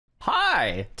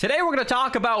Hi! Today we're going to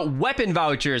talk about weapon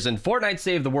vouchers in Fortnite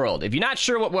Save the World. If you're not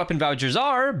sure what weapon vouchers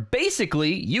are,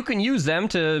 basically you can use them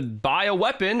to buy a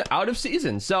weapon out of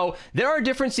season. So there are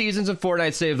different seasons of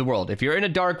Fortnite Save the World. If you're in a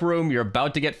dark room, you're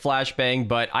about to get flashbanged,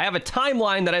 but I have a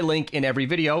timeline that I link in every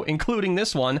video, including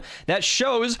this one, that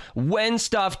shows when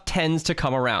stuff tends to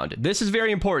come around. This is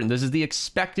very important. This is the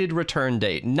expected return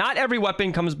date. Not every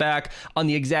weapon comes back on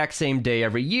the exact same day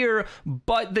every year,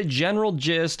 but the general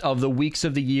gist of the weeks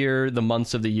of the year, the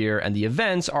months of the year, and the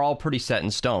events are all pretty set in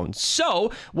stone.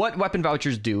 So what weapon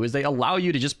vouchers do is they allow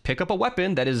you to just pick up a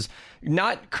weapon that is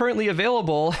not currently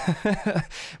available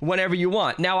whenever you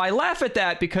want. Now, I laugh at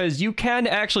that because you can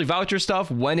actually voucher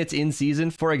stuff when it's in season.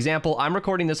 For example, I'm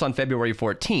recording this on February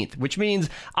 14th, which means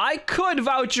I could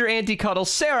voucher Anti-Cuddle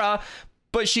Sarah,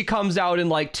 but she comes out in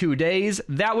like 2 days.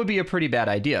 That would be a pretty bad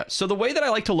idea. So the way that I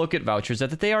like to look at vouchers is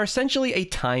that they are essentially a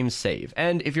time save.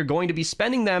 And if you're going to be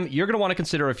spending them, you're going to want to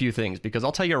consider a few things, because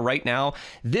I'll tell you right now,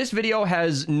 this video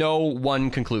has no one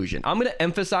conclusion. I'm going to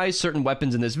emphasize certain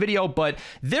weapons in this video, but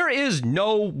there is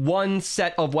no one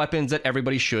set of weapons that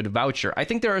everybody should voucher. I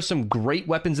think there are some great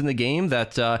weapons in the game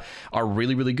that are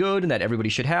really, really good and that everybody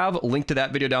should have. Link to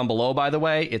that video down below, by the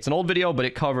way. It's an old video, but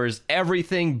it covers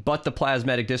everything but the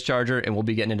Plasmatic Discharger, and we'll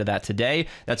be getting into that today.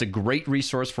 That's a great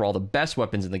resource for all the best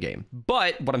weapons in the game.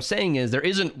 But what I'm saying is there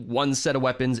isn't one set of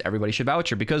weapons everybody should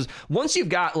voucher, because once you've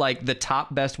got like the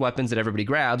top best weapons that everybody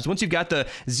grabs, once you've got the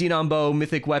Xenon Bow,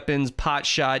 mythic weapons, pot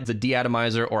shot, the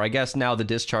deatomizer, or I guess now the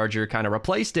discharger kind of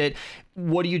replaced it,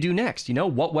 what do you do next? You know,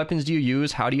 what weapons do you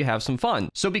use? How do you have some fun?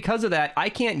 So because of that, I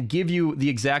can't give you the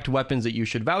exact weapons that you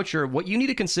should voucher. What you need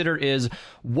to consider is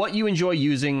what you enjoy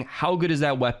using, how good is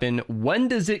that weapon, when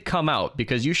does it come out?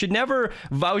 Because you should never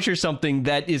voucher something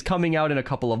that is coming out in a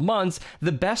couple of months.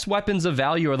 The best weapons of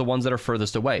value are the ones that are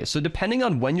furthest away. So depending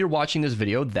on when you're watching this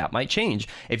video, that might change.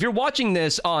 If you're watching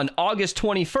this on August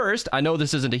 21st, I know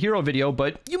this isn't a hero video,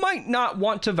 but you might not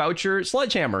want to voucher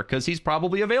Sledgehammer because he's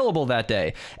probably available that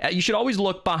day. You should always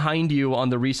look behind you on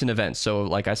the recent events. So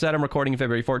like I said, I'm recording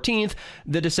February 14th.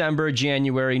 The December,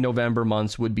 January, November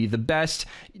months would be the best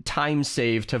time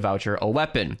save to voucher a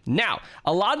weapon. Now,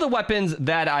 a lot of the weapons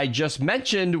that I just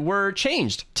mentioned were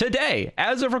changed today.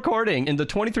 As of recording in the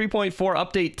 23.4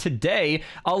 update today,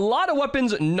 a lot of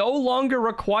weapons no longer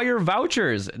require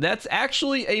vouchers. That's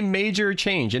actually a major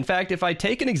change. In fact, if I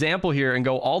take an example here and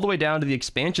go all the way down to the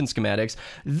expansion schematics,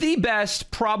 the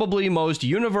best, probably most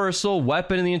universal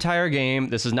weapon in the entire game.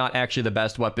 This is not actually the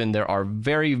best weapon. There are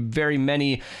very, very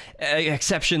many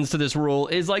exceptions to this rule,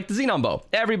 is like the Xenon Bow.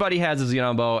 Everybody has a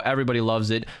Xenon Bow. Everybody loves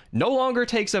it. No longer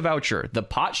takes a voucher. The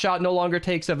pot shot no longer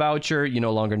takes a voucher. You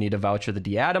no longer need a voucher. The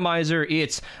deatomizer,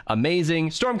 it's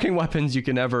amazing. Storm King weapons, you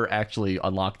can never actually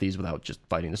unlock these without just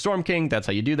fighting the Storm King. That's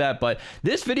how you do that. But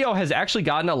this video has actually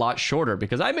gotten a lot shorter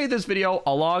because I made this video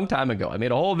a long time ago. I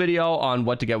made a whole video on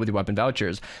what to get with your weapon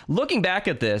vouchers. Looking back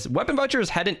at this, weapon vouchers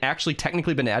hadn't actually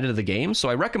technically been added to the game, so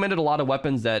I recommended a lot of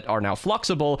weapons that are now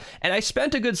fluxible, and I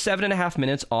spent a good 7.5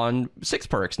 minutes on 6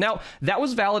 perks. Now, that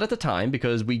was valid at the time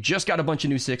because we just got a bunch of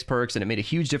new 6 perks and it made a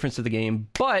huge difference to the game,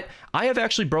 but I have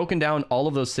actually broken down all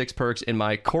of those 6 perks in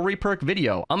my Corsair perk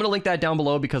video. I'm going to link that down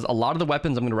below because a lot of the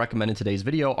weapons I'm going to recommend in today's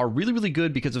video are really, really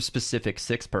good because of specific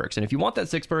 6 perks, and if you want that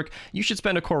 6 perk, you should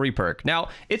spend a Corsair perk. Now,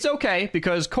 it's okay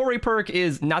because Corsair perk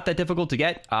is not that difficult to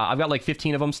get. I've got like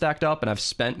 15 of them stacked up and I've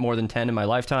spent more than 10 in my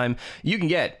lifetime. You can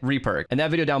get re-perk, and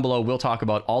that video down below will talk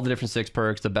about all the different 6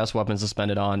 perks, the best weapons to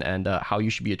spend it on, and how you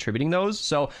should be attributing those.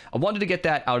 So I wanted to get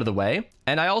that out of the way.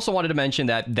 And I also wanted to mention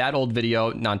that that old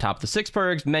video on top of the 6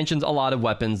 perks mentions a lot of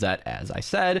weapons that, as I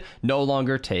said, no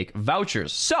longer take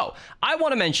vouchers. So I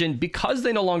want to mention, because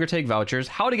they no longer take vouchers,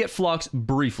 how to get Flux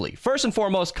briefly. First and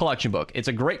foremost, collection book. It's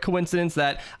a great coincidence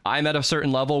that I'm at a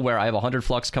certain level where I have 100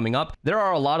 Flux coming up. There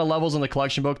are a lot of levels in the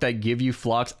collection book that give you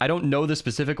Flux. I don't know the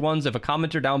specific ones. If a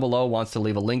commenter down below wants to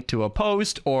leave a link to a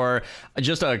post or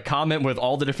just a comment with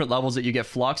all the different levels that you get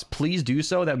Flux, please do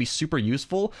so. That would be super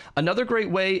useful. Another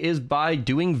great way is by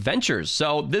doing ventures.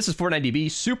 So this is Fortnite DB,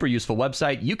 super useful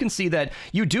website. You can see that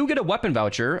you do get a weapon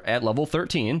voucher at level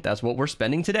 13. That's what we're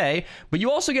spending today. But you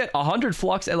also get 100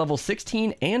 Flux at level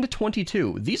 16 and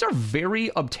 22. These are very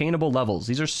obtainable levels.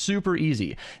 These are super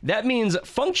easy. That means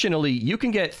functionally you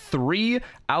can get 3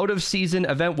 out of season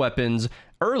event weapons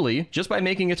early just by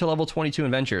making it to level 22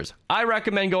 in Ventures. I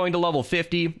recommend going to level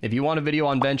 50 if you want a video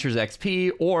on Ventures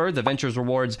XP or the Ventures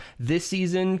rewards this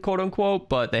season, quote unquote,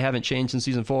 but they haven't changed since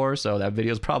season 4, so that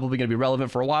video is probably going to be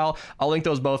relevant for a while. I'll link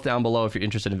those both down below if you're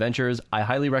interested in Ventures. I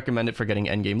highly recommend it for getting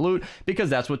endgame loot because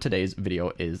that's what today's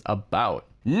video is about.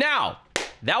 Now,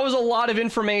 That was a lot of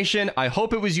information. I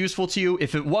hope it was useful to you.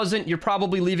 If it wasn't, you're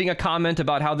probably leaving a comment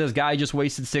about how this guy just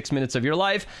wasted 6 minutes of your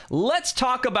life. Let's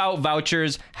talk about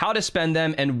vouchers, how to spend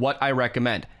them, and what I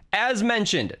recommend. As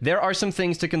mentioned, there are some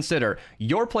things to consider.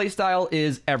 Your playstyle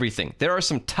is everything. There are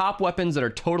some top weapons that are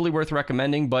totally worth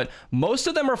recommending, but most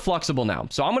of them are flexible now.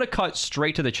 So I'm going to cut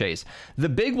straight to the chase. The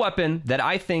big weapon that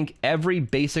I think every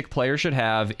basic player should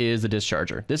have is the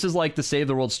Discharger. This is like the Save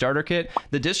the World starter kit.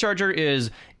 The Discharger is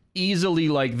easily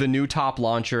like the new top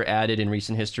launcher added in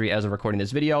recent history as of recording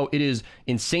this video. It is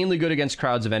insanely good against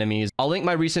crowds of enemies. I'll link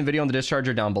my recent video on the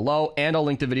Discharger down below, and I'll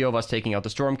link the video of us taking out the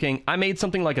Storm King. I made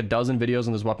something like a dozen videos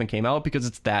when this weapon came out because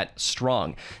it's that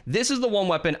strong. This is the one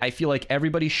weapon I feel like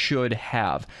everybody should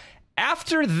have.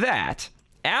 After that,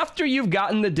 after you've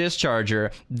gotten the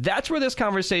Discharger, that's where this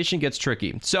conversation gets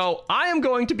tricky. So I am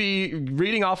going to be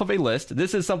reading off of a list.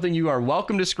 This is something you are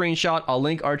welcome to screenshot. I'll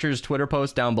link Archer's Twitter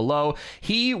post down below.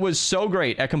 He was so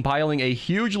great at compiling a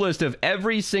huge list of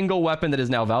every single weapon that is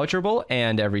now voucherable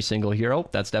and every single hero.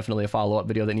 That's definitely a follow-up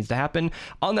video that needs to happen.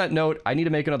 On that note, I need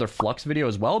to make another Flux video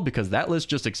as well because that list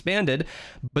just expanded.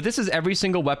 But this is every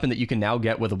single weapon that you can now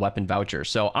get with a weapon voucher.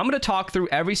 So I'm going to talk through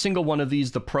every single one of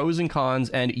these, the pros and cons,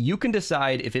 and you can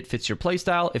decide if it fits your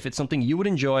playstyle, if it's something you would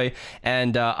enjoy,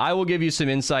 and I will give you some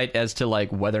insight as to like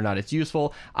whether or not it's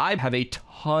useful. I have a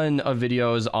ton of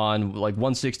videos on like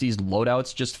 160's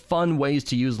loadouts, just fun ways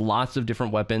to use lots of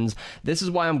different weapons. This is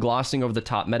why I'm glossing over the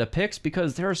top meta picks,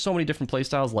 because there are so many different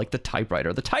playstyles like the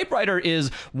Typewriter. The Typewriter is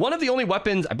one of the only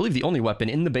weapons, I believe the only weapon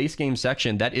in the base game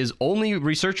section that is only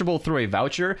researchable through a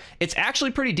voucher. It's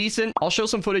actually pretty decent. I'll show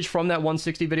some footage from that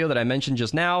 160 video that I mentioned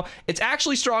just now. It's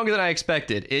actually stronger than I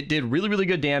expected. It did really, really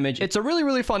good damage. It's a really,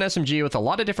 really fun SMG with a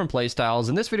lot of different playstyles,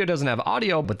 and this video doesn't have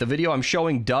audio, but the video I'm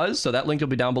showing does, so that link will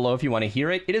be down below if you want to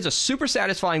hear it. It is a super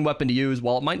satisfying weapon to use.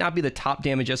 While it might not be the top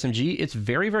damage SMG, it's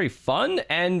very, very fun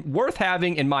and worth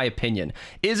having in my opinion.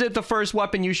 Is it the first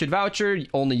weapon you should voucher?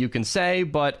 Only you can say,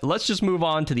 but let's just move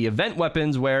on to the event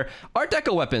weapons, where Art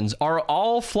Deco weapons are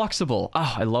all flexible.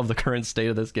 Oh, I love the current state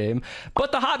of this game.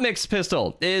 But the Hot Mix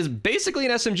pistol is basically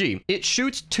an SMG. It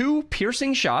shoots 2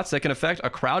 piercing shots that can affect a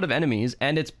crowd of enemies,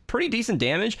 and it's pretty decent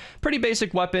damage. Pretty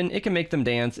basic weapon. It can make them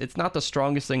dance. It's not the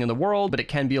strongest thing in the world, but it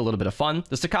can be a little bit of fun.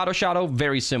 The Staccato Shotto,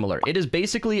 very similar. It is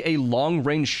basically a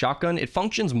long-range shotgun. It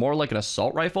functions more like an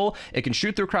assault rifle. It can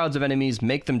shoot through crowds of enemies,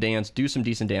 make them dance, do some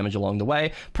decent damage along the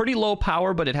way. Pretty low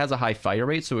power, but it has a high fire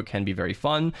rate, so it can be very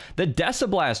fun. The Dessa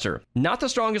Blaster, not the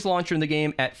strongest launcher in the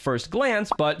game at first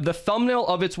glance, but the thumbnail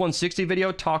of its 160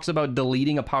 video talks about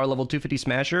deleting a power level 250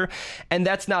 smasher, and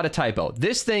that's not a typo.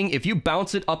 This thing, if you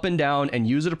bounce it up and down and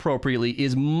use it appropriately,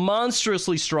 is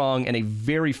monstrously strong and a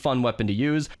very fun weapon to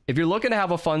use. If you're looking to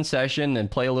have a fun session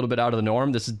and play a little bit out of the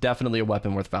norm, this is definitely a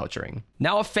weapon worth vouchering.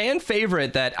 Now, a fan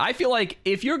favorite that I feel like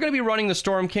if you're going to be running the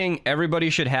Storm King, everybody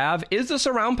should have is the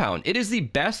Surround Pound. It is the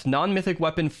best non-mythic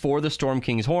weapon for the Storm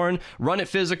King's Horn. Run it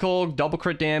physical, double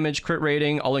crit damage, crit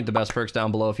rating. I'll link the best perks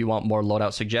down below if you want more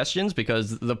loadout suggestions,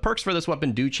 because the perks for this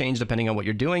weapon do change depending on what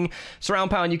you're doing. Surround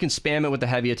Pound, you can spam it with the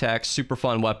heavy attacks. Super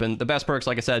fun weapon. The best perks,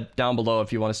 like I said, down below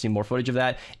if you want to see more footage of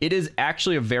that. It is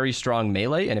actually a very strong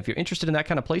melee, and if you're interested in that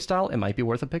kind of playstyle, it might be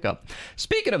worth a pickup.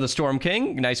 Speaking of the Storm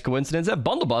King, nice coincidence that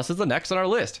Bundlebuss is the next on our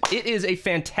list. It is a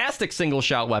fantastic single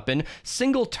shot weapon,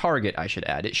 single target I should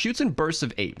add. It shoots in bursts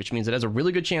of 8, which means it has a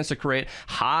really good chance to create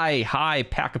high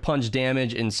pack-a-punch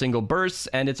damage in single bursts,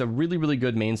 and it's a really, really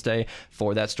good mainstay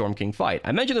for that Storm King fight.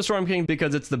 I mentioned the Storm King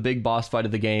because it's the big boss fight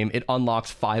of the game. It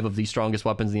unlocks 5 of the strongest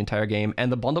weapons in the entire game,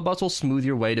 and the Bundlebuss will smooth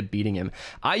your way to beating him.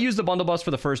 I used the Bundlebuss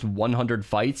for the first 100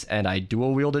 fights, and I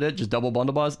dual wielded it, just double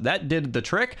Bundlebuss. That did the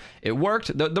trick. It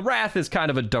worked. The Wrath is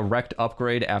kind of a direct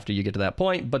upgrade after you get to that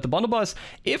point, but the Bundlebuss,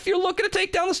 if you're looking to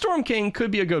take down the Storm King,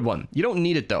 could be a good one. You don't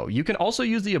need it though. You can also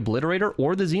use the Obliterator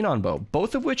or the Xenon Bow,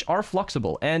 both of which are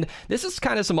flexible, and this is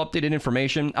kind of some updated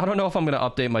information. I don't know if I'm going to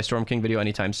update my Storm King video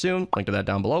anytime soon. Link to that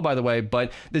down below, by the way,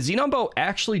 but the Xenon Bow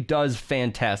actually does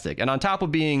fantastic, and on top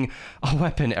of being a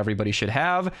weapon everybody should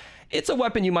have, it's a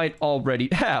weapon you might already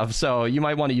have, so you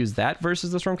might want to use that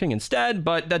versus the Storm King instead,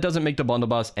 but that doesn't make the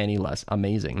Bundlebuss any less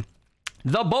amazing.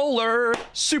 The Bowler,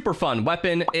 super fun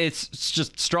weapon. It's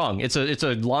just strong. It's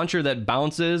a launcher that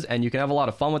bounces, and you can have a lot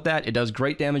of fun with that. It does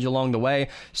great damage along the way.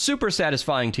 Super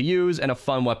satisfying to use, and a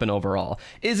fun weapon overall.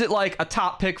 Is it like a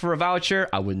top pick for a voucher?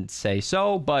 I wouldn't say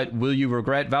so, but will you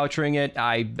regret vouchering it?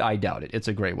 I doubt it. It's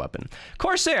a great weapon.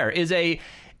 Corsair is a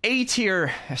A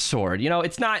tier sword. You know,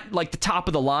 it's not like the top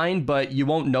of the line, but you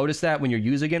won't notice that when you're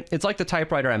using it. It's like the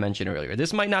Typewriter I mentioned earlier.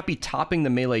 This might not be topping the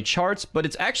melee charts, but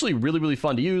it's actually really, really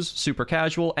fun to use, super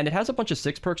casual, and it has a bunch of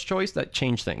 6 perks choice that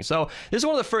change things. So this is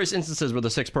one of the first instances where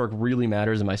the 6 perk really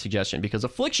matters in my suggestion, because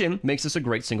Affliction makes this a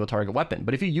great single target weapon.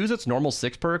 But if you use its normal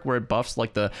 6 perk where it buffs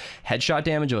like the headshot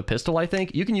damage of a pistol, I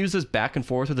think, you can use this back and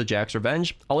forth with the Jack's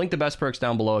Revenge. I'll link the best perks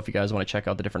down below if you guys want to check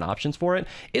out the different options for it.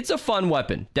 It's a fun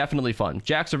weapon, definitely fun.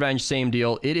 Jack's Revenge, same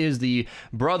deal. It is the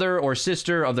brother or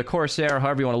sister of the Corsair,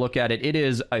 however you want to look at it. It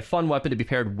is a fun weapon to be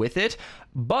paired with it,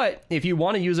 but if you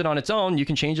want to use it on its own, you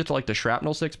can change it to like the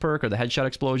Shrapnel 6 perk or the Headshot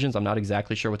Explosions. I'm not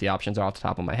exactly sure what the options are off the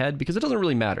top of my head, because it doesn't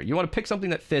really matter. You want to pick something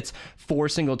that fits for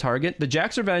single target. The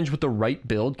Jack's Revenge with the right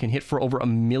build can hit for over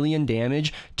 1,000,000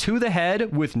 damage to the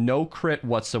head with no crit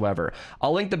whatsoever.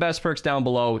 I'll link the best perks down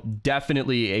below.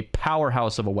 Definitely a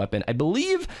powerhouse of a weapon. I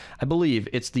believe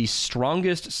it's the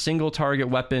strongest single target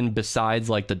weapon besides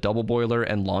like the double boiler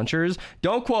and launchers.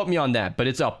 Don't quote me on that, but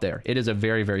it's up there. It is a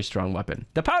very, very strong weapon.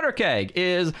 The Powder Keg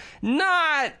is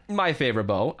not my favorite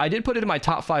bow. I did put it in my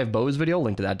top 5 bows video,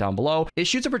 link to that down below. It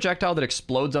shoots a projectile that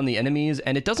explodes on the enemies,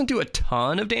 and it doesn't do a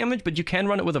ton of damage, but you can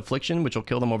run it with Affliction, which will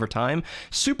kill them over time.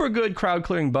 Super good crowd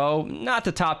clearing bow. Not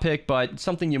the top pick, but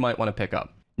something you might want to pick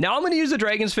up. Now I'm going to use the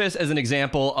Dragon's Fist as an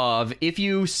example of, if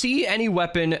you see any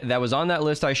weapon that was on that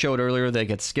list I showed earlier that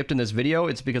gets skipped in this video,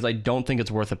 it's because I don't think it's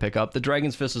worth a pickup. The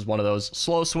Dragon's Fist is one of those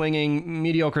slow swinging,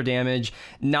 mediocre damage,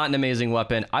 not an amazing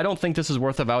weapon. I don't think this is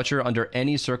worth a voucher under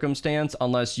any circumstance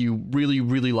unless you really,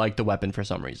 really like the weapon for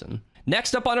some reason.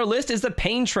 Next up on our list is the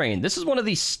Pain Train. This is one of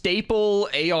the staple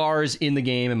ARs in the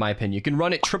game, in my opinion. You can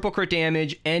run it triple crit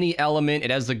damage, any element. It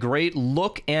has the great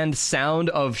look and sound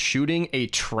of shooting a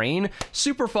train.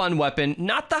 Super fun weapon.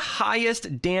 Not the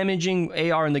highest damaging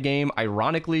AR in the game,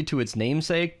 ironically, to its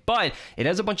namesake, but it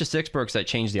has a bunch of 6 perks that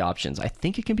change the options. I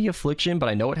think it can be Affliction, but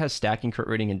I know it has stacking, crit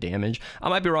rating, and damage. I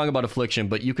might be wrong about Affliction,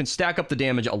 but you can stack up the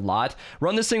damage a lot.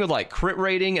 Run this thing with like crit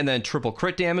rating and then triple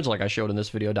crit damage, like I showed in this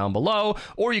video down below,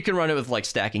 or you can run it with like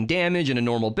stacking damage in a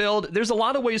normal build. There's a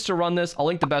lot of ways to run this. I'll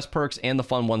link the best perks and the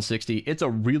fun 160. It's a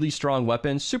really strong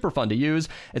weapon, super fun to use.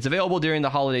 It's available during the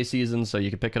holiday season, so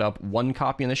you can pick it up 1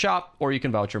 copy in the shop, or you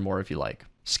can voucher more if you like.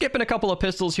 Skipping a couple of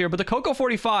pistols here, but the Coco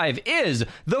 45 is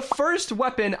the first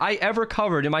weapon I ever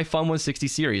covered in my Fun 160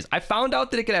 series. I found out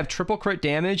that it could have triple crit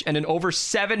damage and an over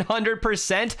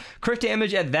 700% crit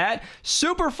damage at that.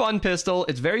 Super fun pistol.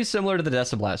 It's very similar to the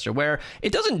Deciblaster, where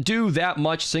it doesn't do that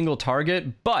much single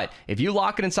target, but if you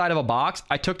lock it inside of a box,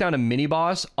 I took down a mini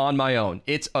boss on my own.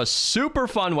 It's a super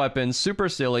fun weapon, super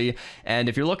silly, and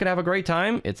if you're looking to have a great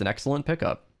time, it's an excellent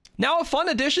pickup. Now, a fun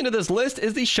addition to this list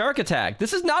is the Shark Attack.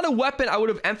 This is not a weapon I would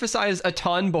have emphasized a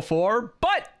ton before,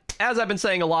 but as I've been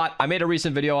saying a lot, I made a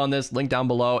recent video on this, link down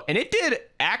below, and it did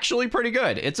actually pretty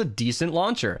good. It's a decent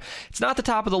launcher. It's not the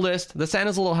top of the list. The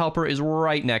Santa's Little Helper is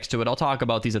right next to it. I'll talk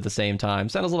about these at the same time.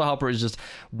 Santa's Little Helper is just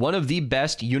one of the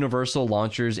best universal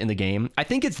launchers in the game. I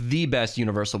think it's the best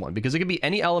universal one because it can be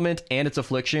any element and its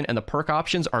Affliction, and the perk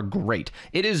options are great.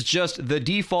 It is just the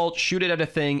default, shoot it at a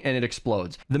thing and it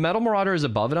explodes. The Metal Marauder is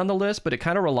above it on the list, but it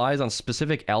kind of relies on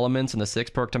specific elements and the 6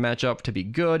 perk to match up to be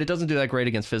good. It doesn't do that great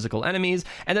against physical enemies,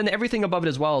 and then everything above it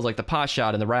as well is like the Pot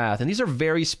Shot and the Wrath, and these are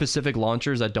very specific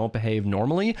launchers that don't behave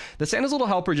normally. The Santa's Little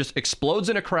Helper just explodes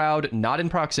in a crowd, not in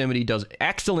proximity, does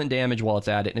excellent damage while it's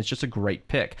at it, and it's just a great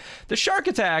pick. The Shark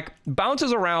Attack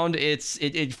bounces around,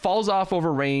 it falls off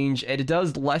over range, and it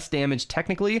does less damage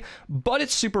technically, but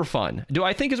it's super fun. Do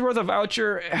I think it's worth a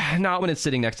voucher? Not when it's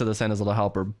sitting next to the Santa's Little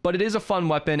Helper, but it is a fun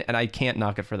weapon, and I can't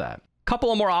knock it for that.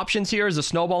 Couple of more options here is the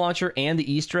Snowball launcher and the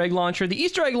Easter egg launcher. The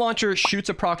Easter egg launcher shoots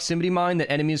a proximity mine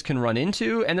that enemies can run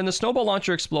into, and then the Snowball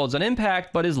launcher explodes on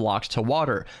impact but is locked to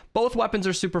water. Both weapons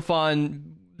are super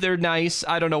fun. They're nice.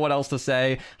 I don't know what else to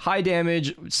say. High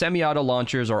damage semi-auto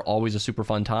launchers are always a super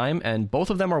fun time, and both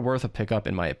of them are worth a pickup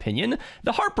in my opinion.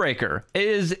 The Heartbreaker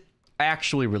is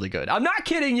actually really good. I'm not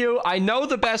kidding you. I know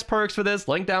the best perks for this,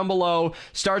 link down below.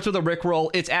 Starts with a Rickroll.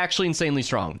 It's actually insanely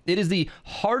strong. It is the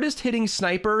hardest hitting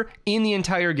sniper in the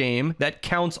entire game. That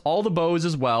counts all the bows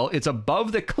as well. It's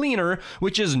above the Cleaner,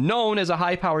 which is known as a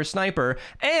high power sniper,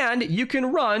 and you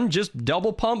can run just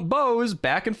double pump bows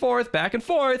back and forth,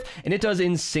 and it does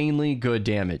insanely good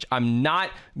damage. I'm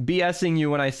not BSing you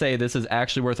when I say this is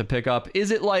actually worth a pickup. Is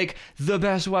it like the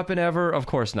best weapon ever? Of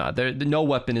course not. No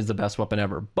weapon is the best weapon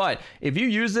ever, but if you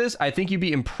use this, I think you'd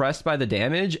be impressed by the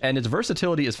damage, and its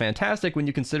versatility is fantastic when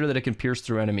you consider that it can pierce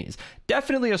through enemies.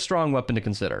 Definitely a strong weapon to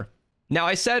consider. Now,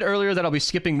 I said earlier that I'll be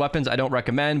skipping weapons I don't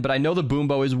recommend, but I know the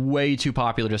Boombow is way too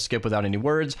popular to skip without any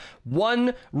words.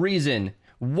 One reason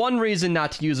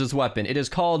not to use this weapon. It is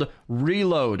called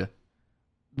Reload.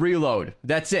 reload.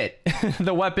 That's it.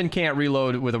 The weapon can't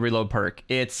reload with a reload perk.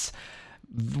 It's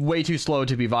way too slow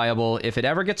to be viable. If it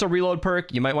ever gets a reload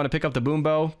perk, you might want to pick up the boom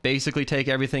bow. Basically take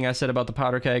everything I said about the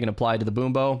powder keg and apply it to the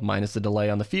boom bow, minus the delay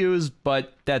on the fuse,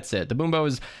 but that's it. The boom bow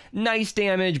is nice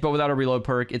damage, but without a reload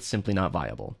perk, it's simply not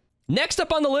viable. Next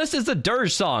up on the list is the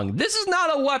Dirge Song. This is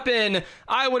not a weapon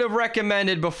I would have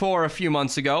recommended before a few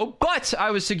months ago, but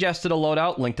I was suggested a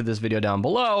loadout, link to this video down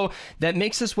below, that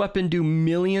makes this weapon do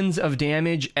millions of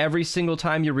damage every single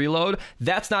time you reload.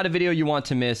 That's not a video you want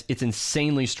to miss. It's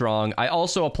insanely strong. I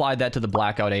also applied that to the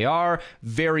Blackout AR.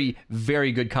 Very,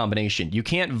 very good combination. You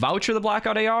can't voucher the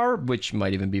Blackout AR, which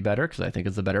might even be better because I think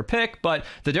it's the better pick, but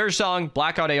the Dirge Song,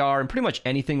 Blackout AR, and pretty much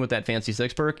anything with that fancy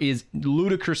 6 perk is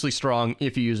ludicrously strong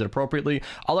if you use it appropriately.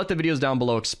 I'll let the videos down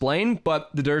below explain, but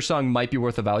the Dirge Song might be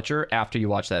worth a voucher after you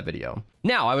watch that video.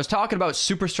 Now, I was talking about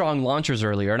super strong launchers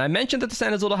earlier, and I mentioned that the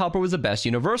Santa's Little Helper was the best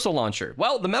universal launcher.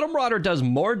 Well, the Metal Marauder does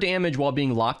more damage while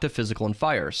being locked to physical and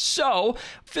fire. So,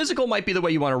 physical might be the way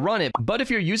you want to run it, but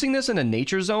if you're using this in a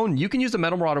nature zone, you can use the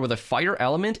Metal Marauder with a fire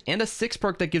element and a 6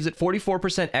 perk that gives it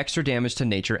 44% extra damage to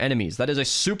nature enemies. That is a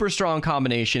super strong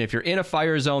combination. If you're in a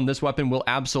fire zone, this weapon will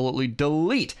absolutely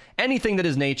delete anything that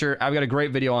is nature. I've got a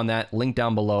great video on that, link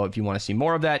down below if you want to see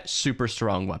more of that. Super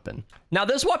strong weapon. Now,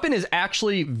 this weapon is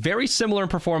actually very similar in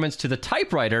performance to the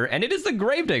Typewriter, and it is the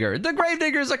Gravedigger. The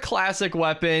Gravedigger is a classic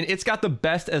weapon. It's got the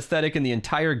best aesthetic in the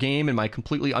entire game, in my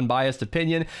completely unbiased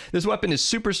opinion. This weapon is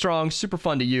super strong, super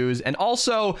fun to use, and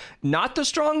also not the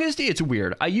strongest. It's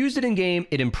weird. I used it in game.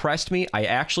 It impressed me. I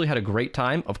actually had a great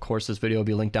time. Of course, this video will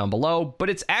be linked down below, but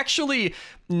it's actually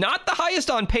not the highest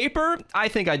on paper. I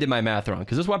think I did my math wrong,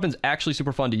 because this weapon's actually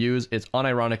super fun to use. It's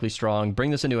unironically strong.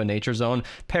 Bring this into a nature zone,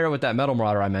 pair it with that Metal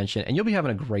Marauder I mentioned, and you'll be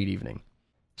having a great evening.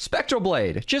 Spectral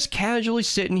Blade, just casually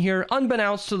sitting here,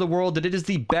 unbeknownst to the world that it is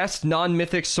the best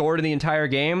non-mythic sword in the entire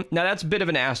game. Now, that's a bit of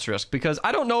an asterisk, because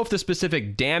I don't know if the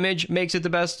specific damage makes it the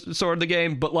best sword of the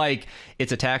game, but, like,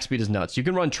 its attack speed is nuts. You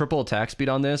can run triple attack speed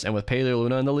on this, and with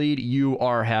Paleoluna in the lead, you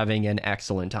are having an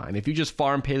excellent time. If you just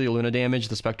farm Paleoluna damage,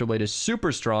 the Spectral Blade is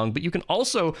super strong, but you can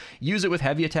also use it with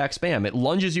heavy attack spam. It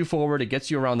lunges you forward, it gets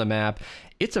you around the map.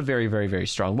 It's a very, very, very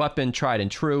strong weapon, tried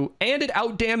and true, and it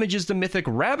outdamages the mythic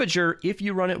Ravager if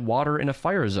you run it water in a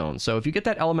fire zone. So if you get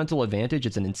that elemental advantage,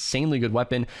 it's an insanely good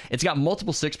weapon. It's got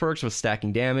multiple 6 perks with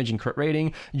stacking damage and crit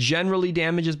rating. Generally,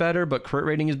 damage is better, but crit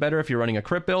rating is better if you're running a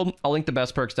crit build. I'll link the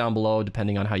best perks down below,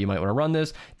 depending on how you might want to run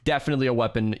this. Definitely a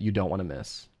weapon you don't want to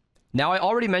miss. Now, I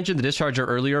already mentioned the Discharger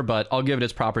earlier, but I'll give it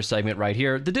its proper segment right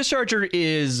here. The Discharger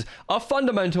is a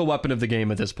fundamental weapon of the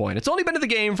game at this point. It's only been in the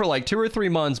game for like 2 or 3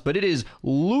 months, but it is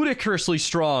ludicrously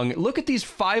strong. Look at these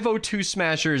 502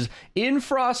 smashers in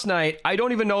Frost Knight. I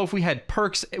don't even know if we had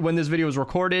perks when this video was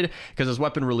recorded, because this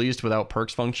weapon released without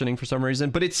perks functioning for some reason,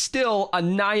 but it still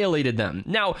annihilated them.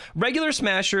 Now, regular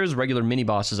smashers, regular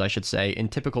mini-bosses, I should say, in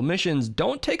typical missions,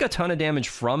 don't take a ton of damage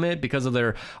from it because of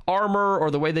their armor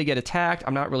or the way they get attacked.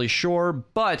 I'm not really sure,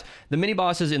 but the mini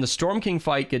bosses in the Storm King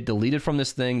fight get deleted from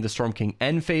this thing. The Storm King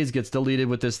end phase gets deleted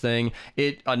with this thing.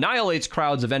 It annihilates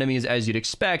crowds of enemies as you'd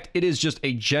expect. It is just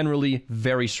a generally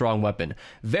very strong weapon.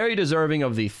 Very deserving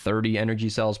of the 30 energy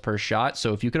cells per shot.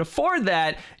 So if you can afford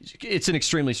that, it's an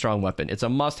extremely strong weapon. It's a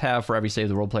must-have for every Save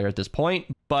the World player at this point.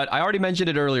 But I already mentioned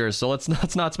it earlier, so let's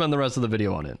not spend the rest of the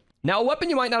video on it. Now, a weapon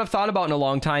you might not have thought about in a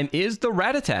long time is the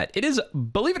Ratatat. It is,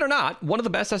 believe it or not, one of the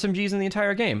best SMGs in the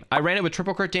entire game. I ran it with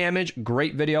triple crit damage.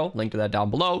 Great video. Link to that down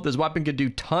below. This weapon could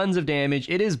do tons of damage.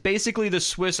 It is basically the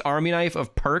Swiss Army knife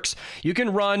of perks. You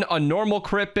can run a normal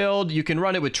crit build. You can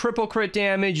run it with triple crit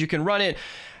damage. You can run it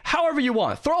however you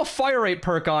want. Throw a fire rate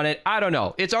perk on it. I don't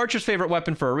know. It's Archer's favorite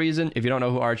weapon for a reason. If you don't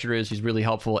know who Archer is, he's really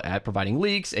helpful at providing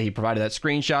leaks. He provided that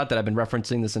screenshot that I've been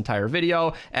referencing this entire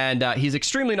video, and he's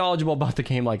extremely knowledgeable about the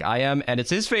game like I am, and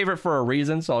it's his favorite for a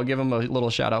reason, so I'll give him a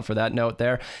little shout out for that note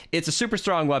there. It's a super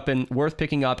strong weapon, worth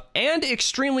picking up, and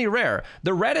extremely rare.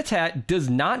 The Ratatat does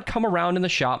not come around in the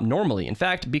shop normally. In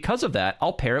fact, because of that,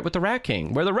 I'll pair it with the Rat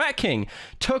King, where the Rat King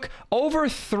took over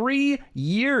 3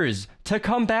 years to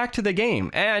come back to the game.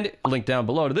 And link down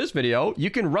below to this video, you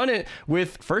can run it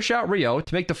with First Shot Rio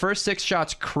to make the first 6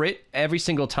 shots crit every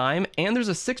single time. And there's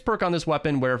a 6 perk on this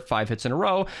weapon where 5 hits in a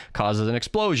row causes an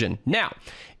explosion. Now,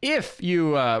 if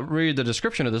you read the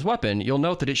description of this weapon, you'll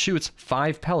note that it shoots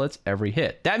 5 pellets every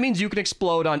hit. That means you can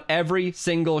explode on every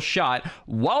single shot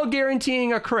while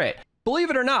guaranteeing a crit.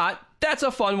 Believe it or not, that's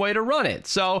a fun way to run it.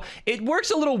 So it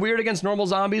works a little weird against normal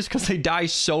zombies because they die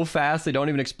so fast they don't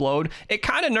even explode. It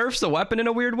kind of nerfs the weapon in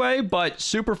a weird way, but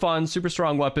super fun, super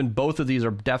strong weapon. Both of these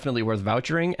are definitely worth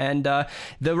vouchering, and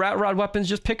the Rat Rod weapons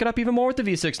just pick it up even more with the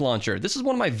V6 launcher. This is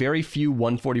one of my very few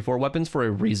 144 weapons for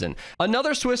a reason.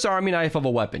 Another Swiss Army knife of a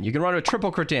weapon. You can run a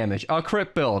triple crit damage, a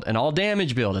crit build, an all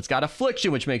damage build. It's got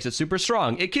affliction, which makes it super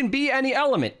strong. It can be any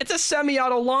element. It's a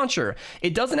semi-auto launcher.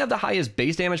 It doesn't have the highest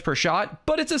base damage per shot,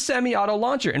 but it's a semi-auto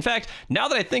launcher. In fact, now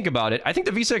that I think about it, I think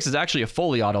the V6 is actually a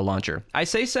fully auto launcher. I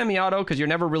say semi-auto because you're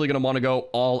never really going to want to go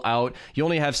all out. You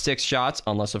only have 6 shots,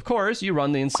 unless, of course, you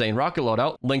run the insane rocket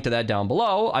loadout. Link to that down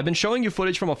below. I've been showing you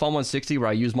footage from a Fun 160 where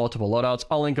I use multiple loadouts.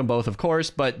 I'll link them both, of course,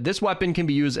 but this weapon can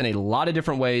be used in a lot of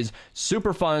different ways.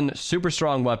 Super fun, super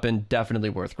strong weapon, definitely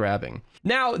worth grabbing.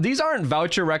 Now, these aren't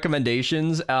voucher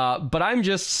recommendations, but I'm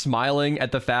just smiling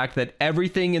at the fact that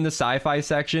everything in the sci-fi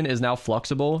section is now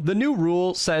fluxible. The new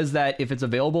rule says that if it's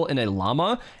available in a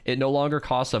llama, it no longer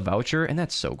costs a voucher, and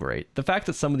that's so great. The fact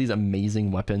that some of these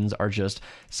amazing weapons are just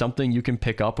something you can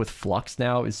pick up with Flux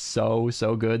now is so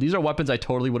good. These are weapons I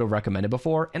totally would have recommended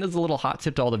before, and as a little hot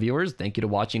tip to all the viewers, thank you to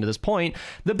watching to this point,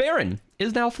 the Baron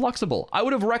is now flexible. I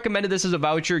would have recommended this as a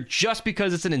voucher just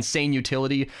because it's an insane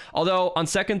utility, although on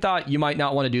second thought, you might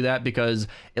not want to do that because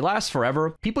it lasts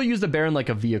forever. People use the Baron like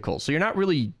a vehicle, so you're not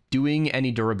really doing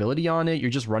any durability on it. You're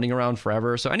just running around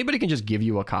forever, so anybody can just give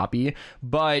you a copy.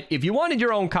 But if you wanted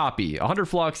your own copy, 100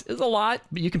 Flux is a lot,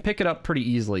 but you can pick it up pretty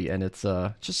easily, and it's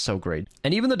just so great.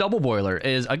 And even the double boiler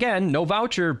is, again, no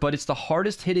voucher, but it's the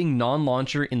hardest hitting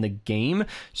non-launcher in the game.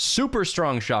 Super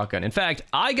strong shotgun. In fact,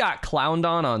 I got clowned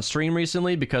on stream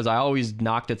recently because I always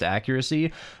knocked its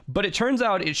accuracy, but it turns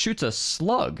out it shoots a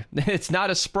slug. It's not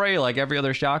a spray like every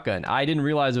other shotgun. I didn't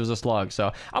realize it was a slug,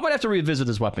 so I might have to revisit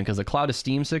this weapon because the Cloud of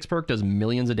Steam 6 perk does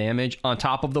millions of damage on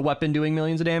top of the weapon doing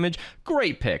millions of damage.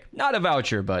 Great pick. Not a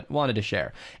voucher, but wanted to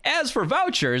share. As for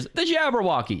vouchers, the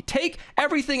Jabberwocky. Take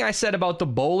everything I said about the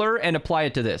bowler and apply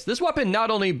it to this. This weapon not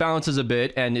only bounces a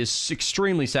bit and is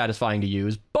extremely satisfying to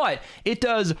use, but it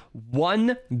does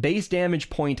 1 base damage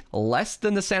point less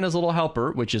than the Santa's Little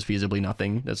Helper, which is feasibly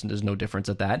nothing. There's no difference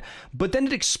at that. But then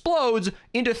it explodes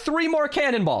into 3 more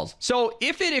cannonballs. So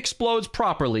if it explodes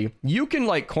properly, you can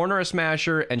like corner a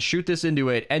smasher and shoot this into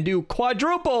it and do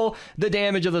quadruple the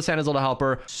damage of the Santa's Little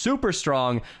Helper. Super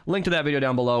strong. Link to that video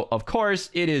down below. Of course,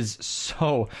 it is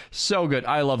so good.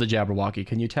 I love the Jabberwocky.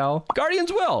 Can you tell?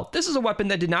 Guardian's Will. This is a weapon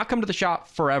that did not come to the shop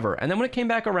forever. And then when it came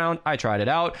back around, I tried it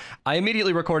out. I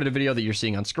immediately recorded a video that you're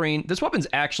seeing on screen. This weapon's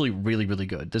actually really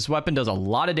good. This weapon does a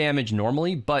lot of damage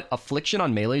normally, but affliction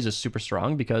on melees is super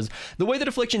strong because the way that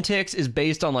affliction ticks is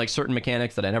based on like certain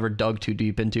mechanics that I never dug too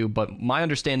deep into, but my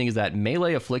understanding is that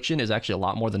melee affliction is actually a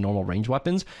lot more than normal range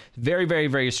weapons.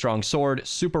 Very strong sword.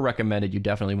 Super recommended. You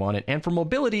definitely want it. And for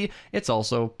mobility, it's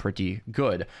also pretty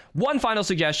good. One final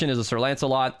suggestion is a Sir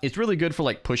Lancelot. It's really good for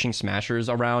like pushing smashers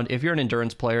around. If you're an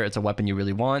endurance player, it's a weapon you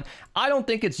really want. I don't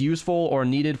think it's useful or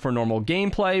needed for normal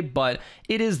gameplay, but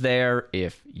it is there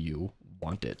if you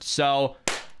want it. So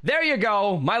there you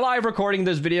go. My live recording of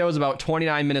this video is about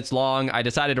 29 minutes long. I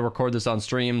decided to record this on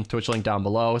stream, Twitch link down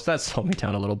below, so that slowed me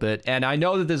down a little bit. And I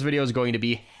know that this video is going to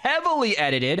be heavily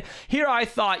edited. Here I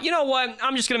thought, you know what?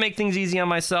 I'm just going to make things easy on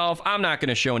myself. I'm not going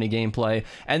to show any gameplay.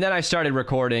 And then I started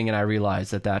recording and I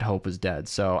realized that that hope was dead.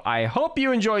 So I hope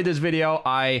you enjoyed this video.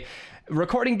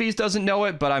 Recording Beast doesn't know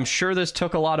it, but I'm sure this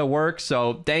took a lot of work.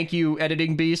 So thank you,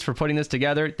 Editing Beast, for putting this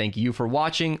together. Thank you for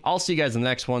watching. I'll see you guys in the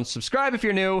next one. Subscribe if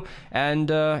you're new. And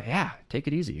yeah, take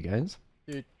it easy, you guys.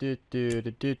 And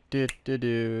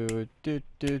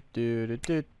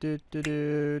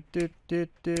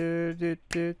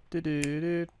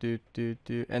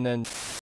then